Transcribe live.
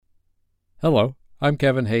Hello, I'm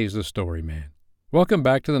Kevin Hayes, the Story Man. Welcome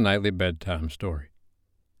back to the Nightly Bedtime Story.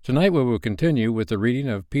 Tonight we will continue with the reading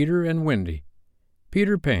of Peter and Wendy,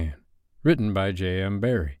 Peter Pan, written by J.M.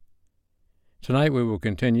 Barrie. Tonight we will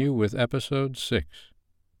continue with Episode 6.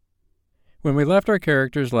 When we left our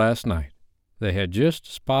characters last night, they had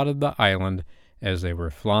just spotted the island as they were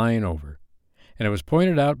flying over, and it was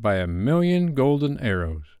pointed out by 1,000,000 golden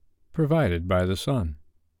arrows, provided by the sun,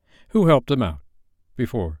 who helped them out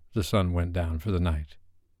before the sun went down for the night.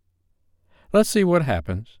 Let's see what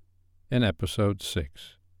happens in Episode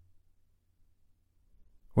 6.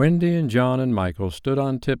 Wendy and John and Michael stood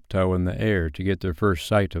on tiptoe in the air to get their first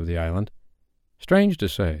sight of the island. Strange to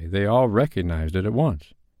say, they all recognized it at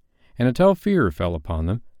once, and until fear fell upon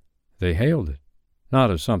them, they hailed it,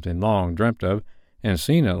 not as something long dreamt of and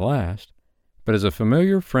seen at last, but as a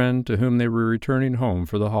familiar friend to whom they were returning home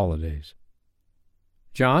for the holidays.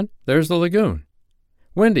 "John, there's the lagoon.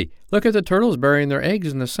 Wendy, look at the turtles burying their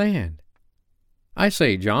eggs in the sand. I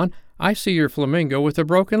say, John, I see your flamingo with a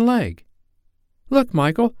broken leg. Look,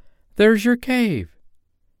 Michael, there's your cave.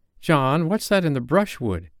 John, what's that in the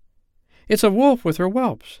brushwood? It's a wolf with her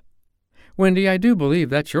whelps. Wendy, I do believe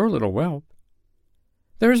that's your little whelp.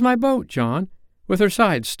 There's my boat, John, with her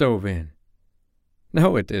sides stove in.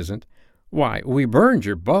 No, it isn't. Why, we burned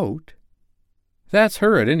your boat. That's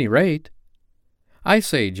her at any rate. I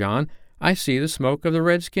say, John, I see the smoke of the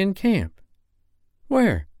redskin camp.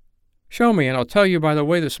 Where? Show me, and I'll tell you by the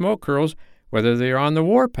way the smoke curls whether they are on the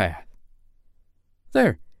warpath.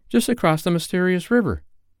 There, just across the mysterious river.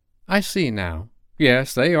 I see now.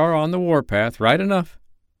 Yes, they are on the warpath, right enough."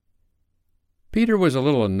 Peter was a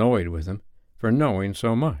little annoyed with him for knowing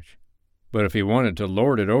so much, but if he wanted to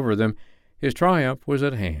lord it over them, his triumph was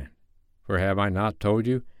at hand. For have I not told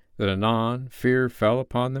you that anon fear fell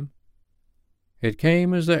upon them? It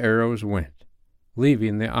came as the arrows went,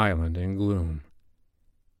 leaving the island in gloom.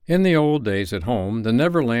 In the old days at home, the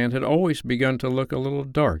Neverland had always begun to look a little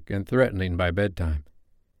dark and threatening by bedtime.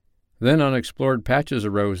 Then unexplored patches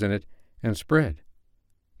arose in it and spread.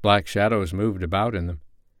 Black shadows moved about in them.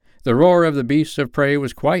 The roar of the beasts of prey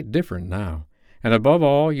was quite different now, and above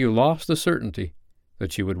all you lost the certainty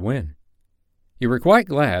that you would win. You were quite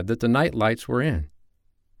glad that the night lights were in.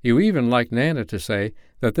 You even liked Nana to say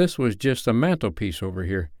that this was just a mantelpiece over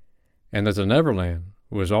here, and that the Neverland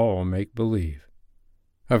was all make-believe.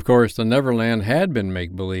 Of course, the Neverland had been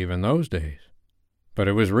make-believe in those days, but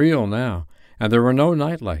it was real now, and there were no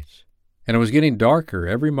night lights, and it was getting darker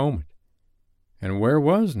every moment. And where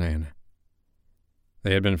was Nana?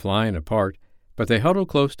 They had been flying apart, but they huddled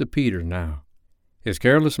close to Peter now. His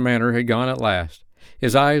careless manner had gone at last.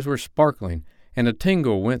 His eyes were sparkling, and a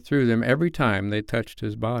tingle went through them every time they touched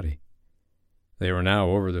his body. They were now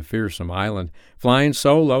over the fearsome island, flying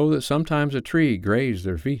so low that sometimes a tree grazed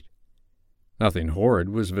their feet. Nothing horrid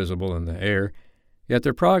was visible in the air, yet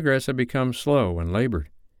their progress had become slow and labored,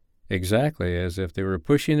 exactly as if they were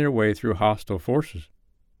pushing their way through hostile forces.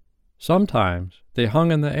 Sometimes they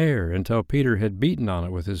hung in the air until Peter had beaten on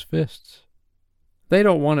it with his fists. "They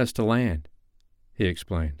don't want us to land," he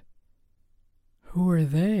explained. "Who are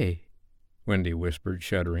they?" Wendy whispered,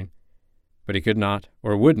 shuddering, but he could not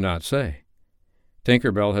or would not say.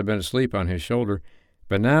 Tinker Bell had been asleep on his shoulder,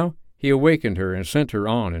 but now he awakened her and sent her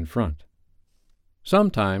on in front.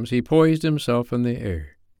 Sometimes he poised himself in the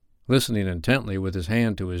air, listening intently with his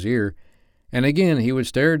hand to his ear, and again he would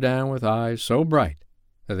stare down with eyes so bright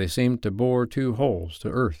that they seemed to bore 2 holes to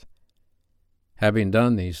earth. Having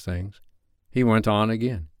done these things, he went on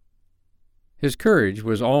again. His courage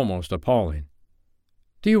was almost appalling.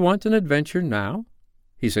 "Do you want an adventure now?"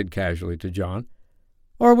 he said casually to John,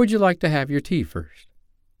 "or would you like to have your tea first?"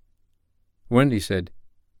 Wendy said,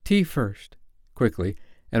 "Tea first," quickly,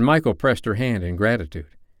 and Michael pressed her hand in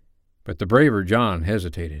gratitude. But the braver John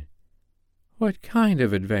hesitated. "What kind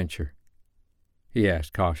of adventure?" he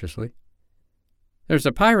asked cautiously. "There's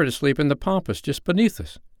a pirate asleep in the pampas just beneath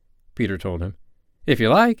us," Peter told him. "If you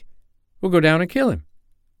like, we'll go down and kill him."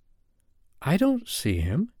 "I don't see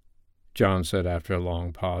him," John said after a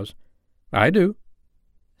long pause. "I do."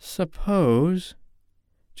 "Suppose,"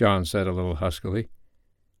 John said a little huskily,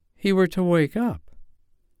 "he were to wake up."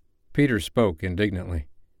 Peter spoke indignantly.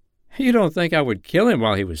 "You don't think I would kill him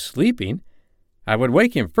while he was sleeping? I would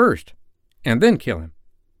wake him first, and then kill him.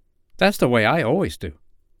 That's the way I always do."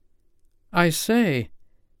 "I say,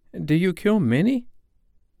 do you kill many?"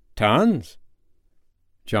 "Tons."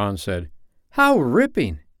 John said, "How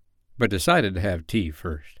ripping," but decided to have tea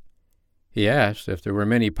first. He asked if there were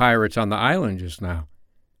many pirates on the island just now,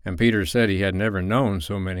 and Peter said he had never known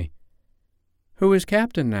so many. "Who is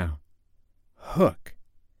captain now?" "Hook,"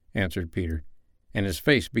 answered Peter. and his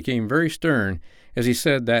face became very stern as he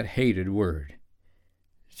said that hated word.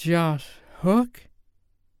 "Just Hook?"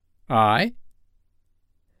 "Aye."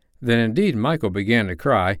 Then indeed Michael began to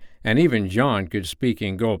cry, and even John could speak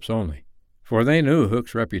in gulps only, for they knew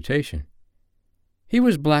Hook's reputation. "He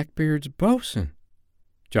was Blackbeard's bosun,"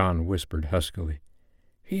 John whispered huskily.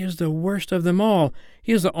 "He is the worst of them all.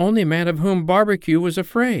 He is the only man of whom Barbecue was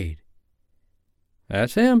afraid."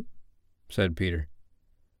 "That's him," said Peter.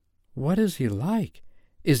 "What is he like?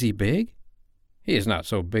 Is he big?" "He is not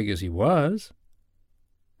so big as he was."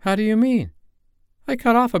 "How do you mean?" "I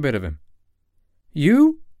cut off a bit of him."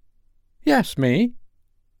 "You?" "Yes, me,"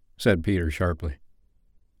 said Peter sharply.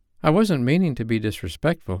 "I wasn't meaning to be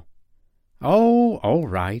disrespectful." "Oh, all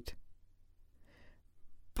right."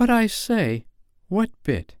 "But I say, what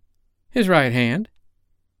bit?" "His right hand."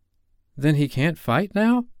 "Then he can't fight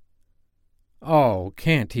now?" "Oh,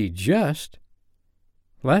 can't he just?"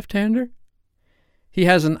 "Left-hander?" "He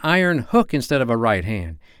has an iron hook instead of a right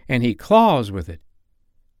hand, and he claws with it."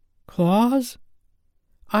 "Claws?"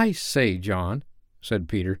 "I say, John," said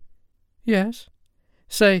Peter. "Yes."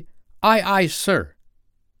 "Say, aye, sir."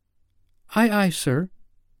 "Aye, sir."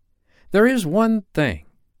 "There is one thing,"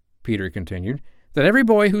 Peter continued, "that every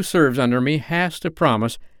boy who serves under me has to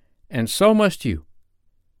promise, and so must you."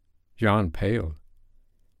 John paled.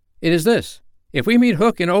 "It is this: if we meet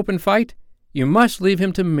Hook in open fight, you must leave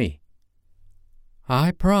him to me."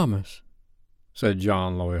 "I promise," said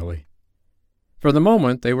John loyally. For the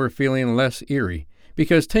moment they were feeling less eerie,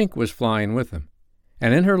 because Tink was flying with them,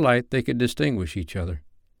 and in her light they could distinguish each other.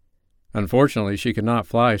 Unfortunately, she could not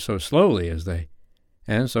fly so slowly as they,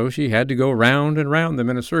 and so she had to go round and round them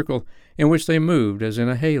in a circle in which they moved as in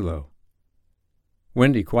a halo.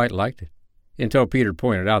 Wendy quite liked it, until Peter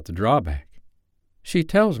pointed out the drawback. "She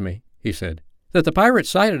tells me," he said, "that the pirates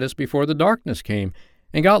sighted us before the darkness came,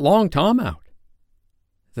 and got Long Tom out."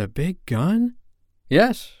 "The big gun?"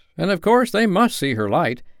 "Yes, and of course they must see her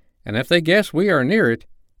light, and if they guess we are near it,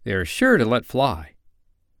 they are sure to let fly."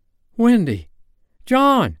 "Wendy!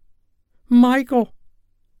 John! Michael!"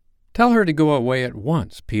 "Tell her to go away at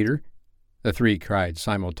once, Peter," the three cried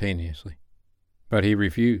simultaneously. But he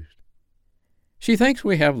refused. "She thinks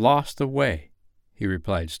we have lost the way," he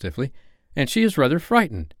replied stiffly, "and she is rather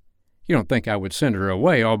frightened. You don't think I would send her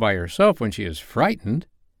away all by herself when she is frightened?"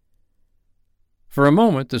 For a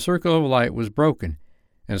moment the circle of light was broken,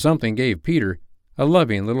 and something gave Peter a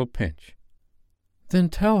loving little pinch. "Then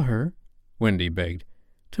tell her," Wendy begged,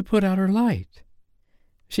 "to put out her light."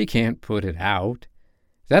 "She can't put it out.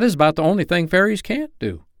 That is about the only thing fairies can't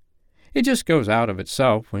do. It just goes out of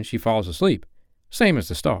itself when she falls asleep, same as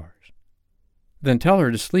the stars." "Then tell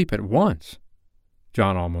her to sleep at once,"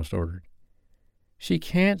 John almost ordered. "She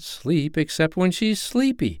can't sleep except when she's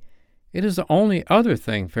sleepy. It is the only other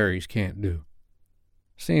thing fairies can't do."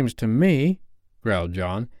 "Seems to me," growled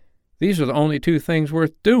John, "these are the only two things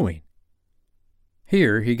worth doing."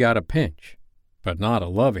 Here he got a pinch, but not a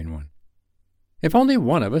loving one. "If only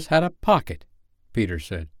one of us had a pocket," Peter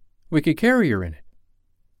said, "we could carry her in it."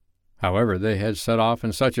 However, they had set off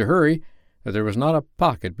in such a hurry that there was not a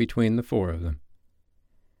pocket between the four of them.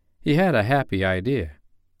 He had a happy idea.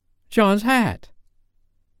 "John's hat."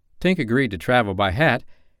 Tink agreed to travel by hat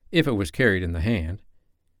if it was carried in the hand.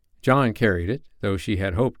 John carried it, though she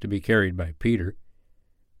had hoped to be carried by Peter.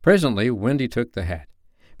 Presently Wendy took the hat,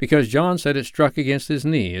 because John said it struck against his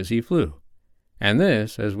knee as he flew, and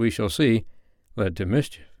this, as we shall see, led to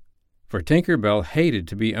mischief, for Tinker Bell hated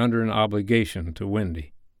to be under an obligation to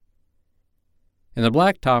Wendy. In the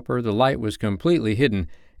black topper the light was completely hidden,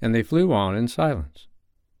 and they flew on in silence.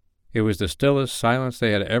 It was the stillest silence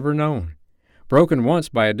they had ever known, broken once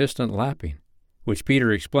by a distant lapping, which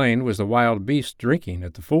Peter explained was the wild beast drinking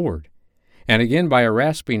at the ford, and again by a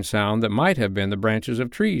rasping sound that might have been the branches of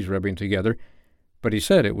trees rubbing together, but he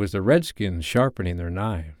said it was the redskins sharpening their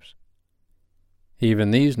knives.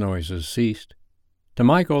 Even these noises ceased. To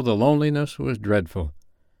Michael the loneliness was dreadful.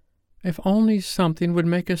 "If only something would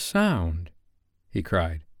make a sound," he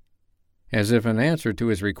cried. As if in answer to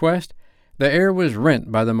his request, the air was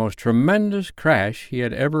rent by the most tremendous crash he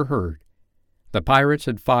had ever heard. The pirates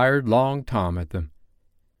had fired Long Tom at them.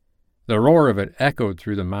 The roar of it echoed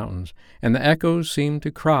through the mountains, and the echoes seemed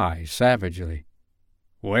to cry savagely,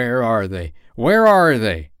 "Where are they? Where are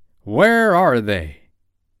they? Where are they?"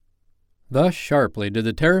 Thus sharply did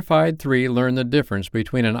the terrified three learn the difference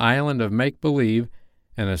between an island of make-believe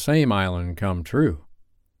and the same island come true.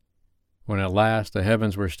 When at last the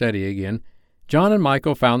heavens were steady again, John and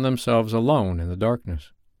Michael found themselves alone in the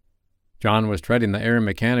darkness. John was treading the air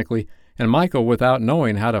mechanically, and Michael, without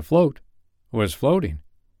knowing how to float, was floating.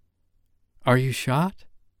 "Are you shot?"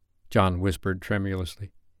 John whispered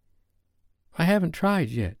tremulously. I haven't tried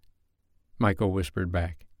yet, Michael whispered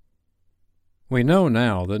back. We know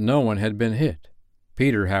now that no one had been hit.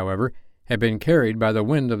 Peter, however, had been carried by the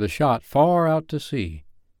wind of the shot far out to sea,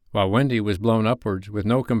 while Wendy was blown upwards with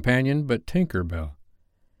no companion but Tinker Bell.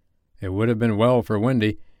 It would have been well for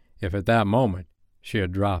Wendy if at that moment she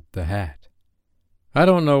had dropped the hat. I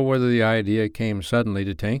don't know whether the idea came suddenly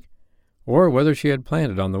to Tink, or whether she had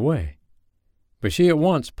planned it on the way, but she at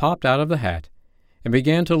once popped out of the hat and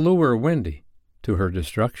began to lure Wendy to her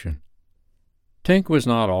destruction. Tink was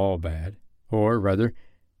not all bad, or rather,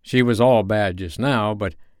 she was all bad just now,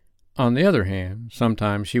 but on the other hand,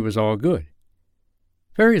 sometimes she was all good.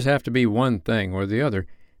 Fairies have to be one thing or the other,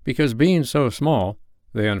 because being so small,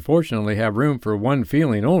 they unfortunately have room for one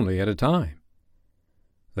feeling only at a time.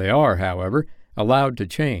 They are, however, allowed to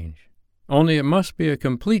change, only it must be a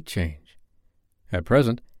complete change. At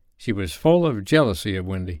present, she was full of jealousy of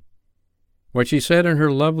Wendy. What she said in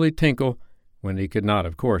her lovely tinkle, Wendy could not,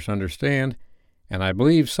 of course, understand, and I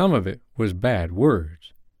believe some of it was bad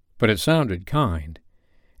words, but it sounded kind,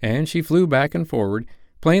 and she flew back and forward,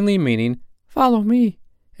 plainly meaning, "Follow me,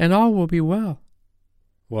 and all will be well."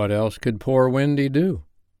 What else could poor Wendy do?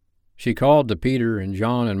 She called to Peter and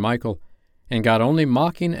John and Michael, and got only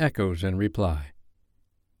mocking echoes in reply.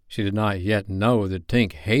 She did not yet know that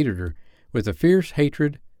Tink hated her with the fierce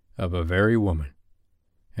hatred of a very woman.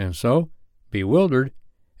 And so, bewildered,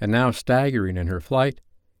 and now staggering in her flight,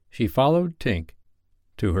 she followed Tink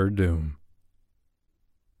to her doom.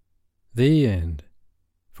 The end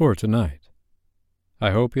for tonight.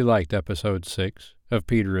 I hope you liked episode 6 of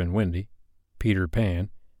Peter and Wendy, Peter Pan,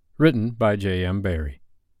 written by J.M. Barrie.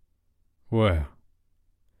 Well,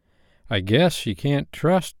 I guess she can't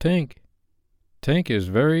trust Tink. Tink is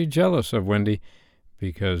very jealous of Wendy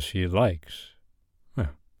because she likes,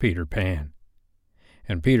 Peter Pan.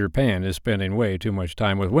 And Peter Pan is spending way too much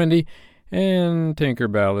time with Wendy, and Tinker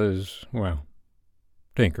Bell is,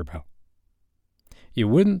 Tinker Bell. You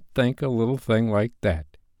wouldn't think a little thing like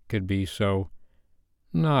that could be so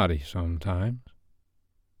naughty sometimes.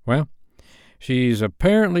 Well, she's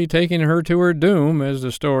apparently taking her to her doom, as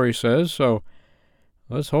the story says, so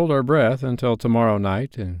let's hold our breath until tomorrow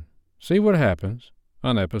night and see what happens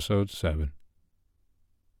on episode 7.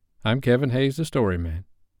 I'm Kevin Hayes, the Storyman.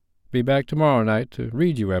 Be back tomorrow night to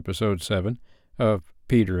read you episode 7 of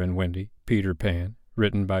Peter and Wendy, Peter Pan,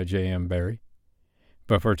 written by J.M. Barrie.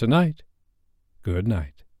 But for tonight, good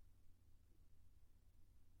night.